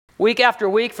Week after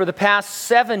week for the past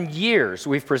 7 years,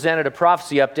 we've presented a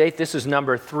prophecy update. This is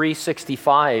number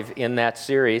 365 in that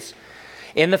series.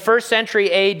 In the 1st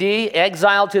century AD,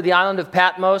 exiled to the island of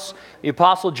Patmos, the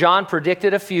Apostle John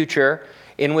predicted a future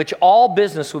in which all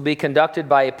business would be conducted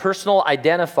by a personal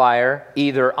identifier,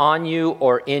 either on you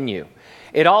or in you.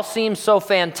 It all seemed so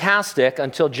fantastic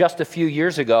until just a few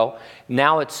years ago.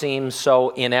 Now it seems so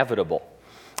inevitable.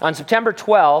 On September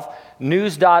 12,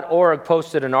 News.org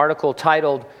posted an article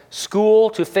titled, "School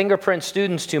to Fingerprint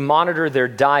Students to Monitor Their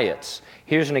Diets."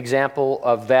 Here's an example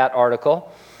of that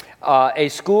article. A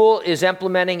school is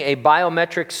implementing a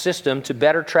biometric system to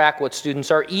better track what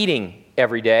students are eating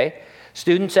every day.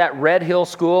 Students at Red Hill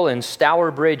School in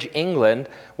Stourbridge, England,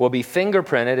 will be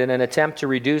fingerprinted in an attempt to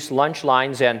reduce lunch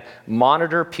lines and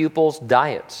monitor pupils'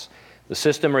 diets. The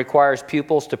system requires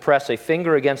pupils to press a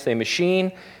finger against a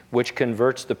machine, which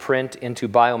converts the print into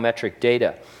biometric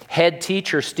data. Head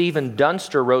teacher Stephen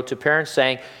Dunster wrote to parents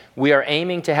saying, "We are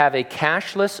aiming to have a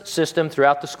cashless system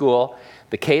throughout the school.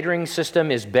 The catering system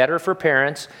is better for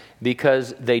parents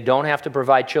because they don't have to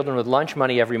provide children with lunch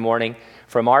money every morning.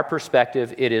 From our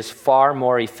perspective, it is far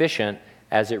more efficient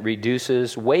as it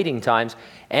reduces waiting times,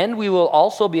 and we will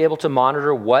also be able to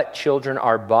monitor what children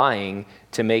are buying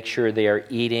to make sure they are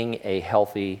eating a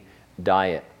healthy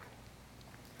diet."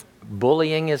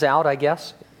 Bullying is out, I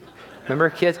guess. Remember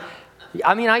kids?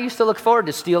 I mean, I used to look forward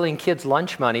to stealing kids'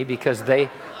 lunch money because I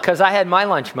had my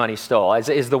lunch money stole.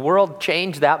 Is the world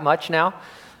changed that much now?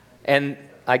 And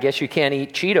I guess you can't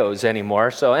eat Cheetos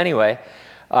anymore. So anyway,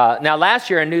 now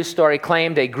last year a news story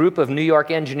claimed a group of New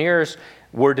York engineers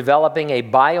were developing a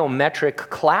biometric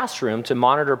classroom to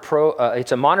monitor.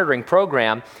 It's a monitoring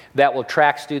program that will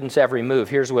track students' every move.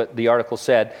 Here's what the article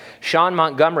said. Sean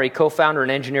Montgomery, co-founder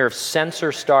and engineer of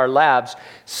Sensor Star Labs,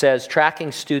 says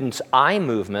tracking students' eye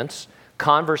movements,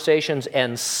 conversations,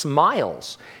 and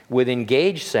smiles with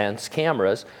EngageSense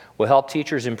cameras will help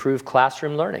teachers improve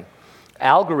classroom learning.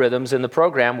 Algorithms in the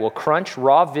program will crunch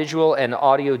raw visual and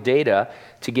audio data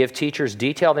to give teachers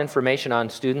detailed information on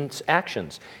students'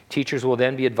 actions. Teachers will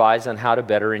then be advised on how to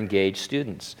better engage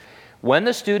students. When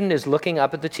the student is looking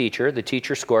up at the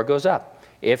teacher score goes up.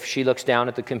 If she looks down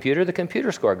at the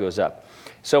computer score goes up.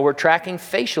 So we're tracking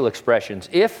facial expressions.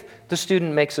 If the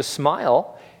student makes a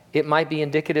smile, it might be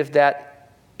indicative that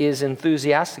is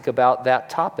enthusiastic about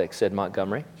that topic, said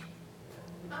Montgomery.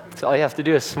 So all you have to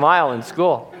do is smile in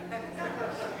school.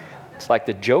 It's like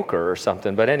the Joker or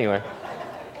something, but anyway.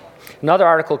 Another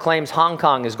article claims Hong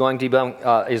Kong is going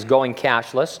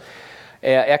cashless.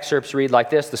 Excerpts read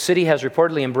like this. The city has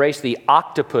reportedly embraced the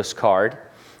Octopus card,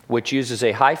 which uses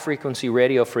a high-frequency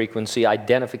radio frequency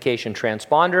identification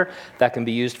transponder that can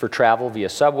be used for travel via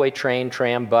subway, train,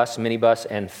 tram, bus, minibus,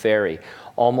 and ferry.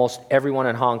 Almost everyone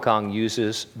in Hong Kong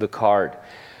uses the card.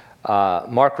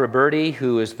 Mark Roberti,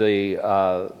 who is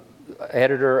the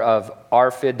editor of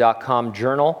rfid.com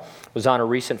journal, was on a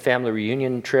recent family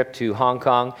reunion trip to Hong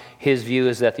Kong. His view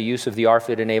is that the use of the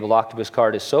RFID-enabled Octopus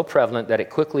card is so prevalent that it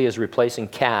quickly is replacing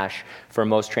cash for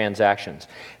most transactions.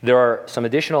 There are some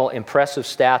additional impressive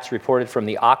stats reported from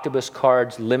the Octopus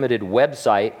Cards Limited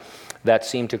website that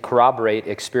seem to corroborate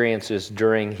experiences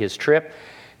during his trip.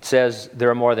 It says there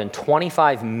are more than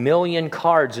 25 million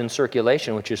cards in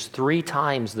circulation, which is 3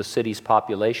 times the city's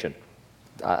population.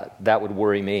 That would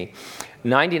worry me.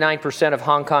 99% of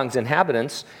Hong Kong's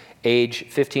inhabitants, age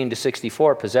 15 to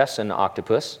 64, possess an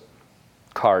Octopus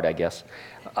card, I guess.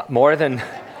 More than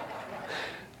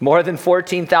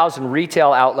 14,000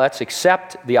 retail outlets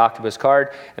accept the Octopus card,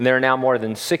 and there are now more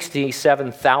than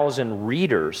 67,000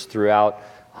 readers throughout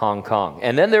Hong Kong.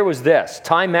 And then there was this.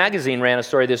 Time magazine ran a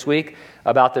story this week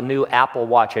about the new Apple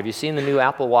Watch. Have you seen the new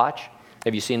Apple Watch?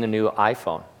 Have you seen the new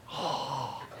iPhone?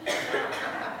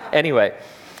 Anyway,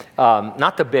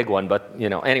 not the big one, but,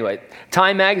 anyway.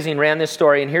 Time magazine ran this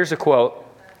story, and here's a quote.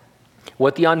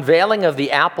 With the unveiling of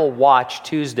the Apple Watch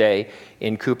Tuesday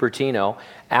in Cupertino,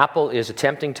 Apple is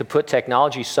attempting to put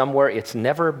technology somewhere it's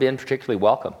never been particularly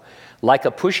welcome. Like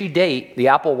a pushy date, the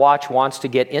Apple Watch wants to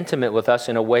get intimate with us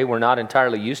in a way we're not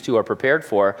entirely used to or prepared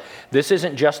for. This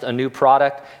isn't just a new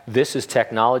product. This is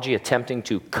technology attempting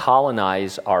to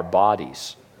colonize our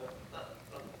bodies.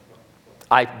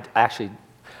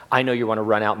 I know you want to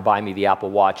run out and buy me the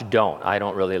Apple Watch. Don't. I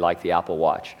don't really like the Apple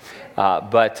Watch.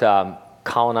 But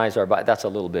colonize our body, that's a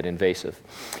little bit invasive.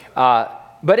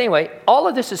 But anyway, all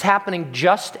of this is happening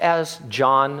just as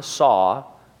John saw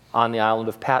on the island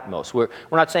of Patmos. We're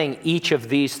not saying each of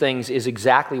these things is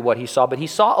exactly what he saw, but he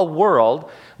saw a world,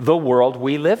 the world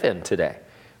we live in today,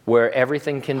 where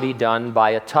everything can be done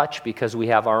by a touch because we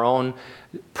have our own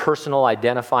personal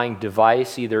identifying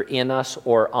device either in us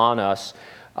or on us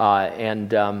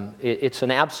It's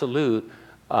an absolute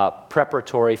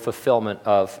preparatory fulfillment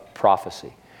of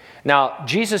prophecy. Now,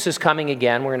 Jesus is coming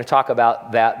again. We're going to talk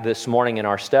about that this morning in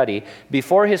our study.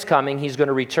 Before his coming, he's going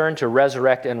to return to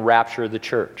resurrect and rapture the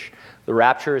church. The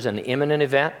rapture is an imminent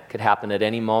event. It could happen at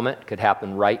any moment. It could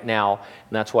happen right now. And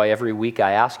that's why every week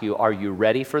I ask you, are you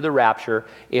ready for the rapture?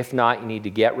 If not, you need to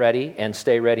get ready and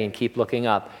stay ready and keep looking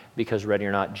up, because ready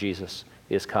or not, Jesus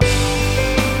is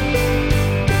coming.